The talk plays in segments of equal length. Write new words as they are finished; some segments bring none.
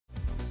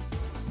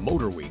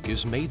MotorWeek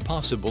is made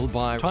possible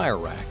by Tire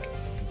Rack.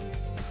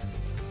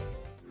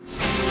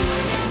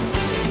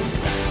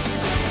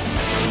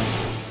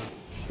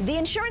 The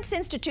Insurance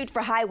Institute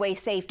for Highway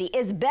Safety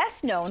is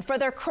best known for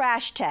their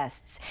crash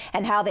tests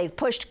and how they've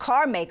pushed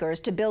car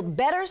makers to build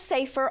better,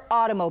 safer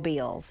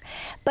automobiles.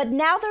 But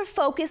now their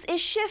focus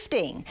is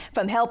shifting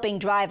from helping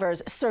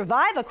drivers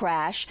survive a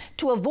crash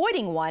to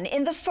avoiding one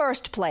in the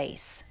first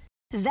place.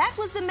 That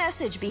was the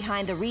message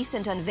behind the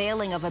recent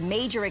unveiling of a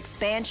major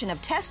expansion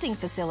of testing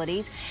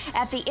facilities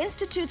at the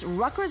Institute's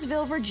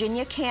Ruckersville,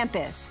 Virginia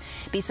campus.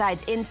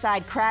 Besides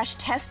inside crash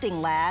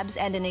testing labs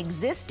and an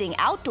existing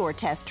outdoor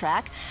test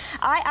track,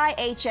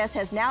 IIHS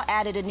has now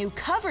added a new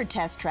covered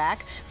test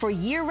track for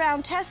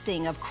year-round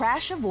testing of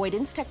crash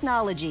avoidance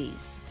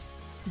technologies.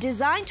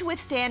 Designed to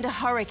withstand a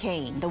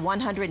hurricane, the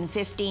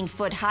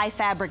 115-foot high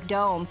fabric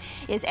dome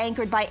is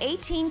anchored by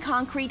 18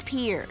 concrete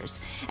piers.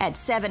 At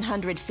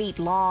 700 feet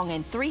long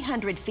and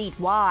 300 feet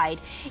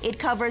wide, it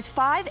covers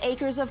 5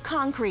 acres of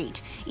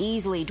concrete,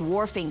 easily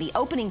dwarfing the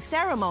opening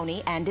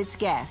ceremony and its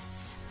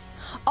guests.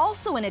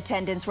 Also in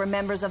attendance were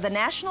members of the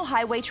National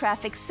Highway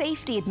Traffic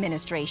Safety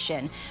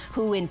Administration,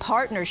 who, in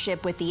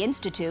partnership with the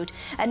Institute,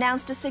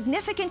 announced a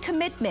significant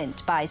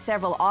commitment by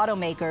several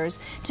automakers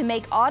to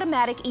make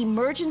automatic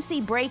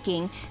emergency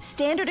braking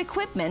standard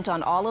equipment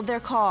on all of their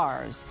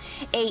cars.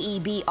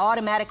 AEB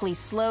automatically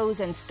slows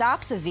and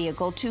stops a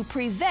vehicle to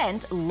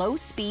prevent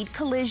low-speed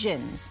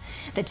collisions.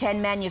 The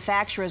 10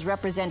 manufacturers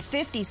represent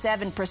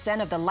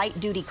 57% of the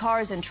light-duty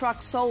cars and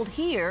trucks sold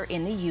here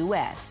in the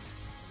U.S.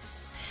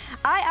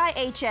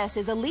 IIHS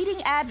is a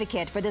leading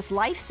advocate for this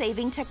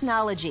life-saving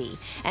technology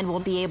and will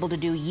be able to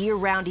do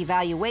year-round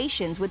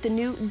evaluations with the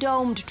new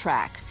domed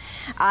track.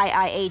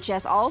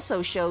 IIHS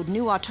also showed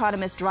new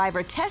autonomous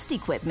driver test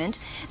equipment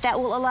that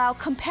will allow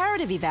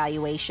comparative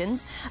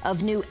evaluations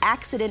of new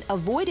accident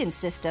avoidance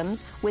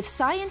systems with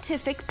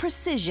scientific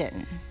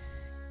precision.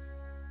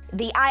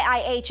 The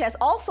IIHS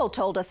also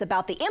told us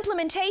about the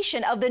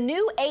implementation of the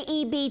new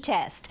AEB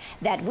test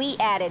that we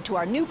added to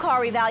our new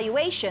car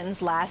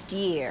evaluations last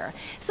year.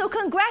 So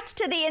congrats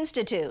to the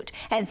Institute,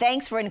 and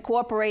thanks for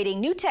incorporating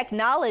new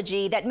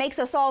technology that makes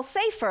us all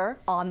safer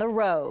on the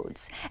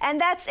roads. And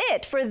that's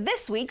it for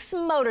this week's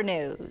Motor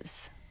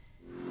News.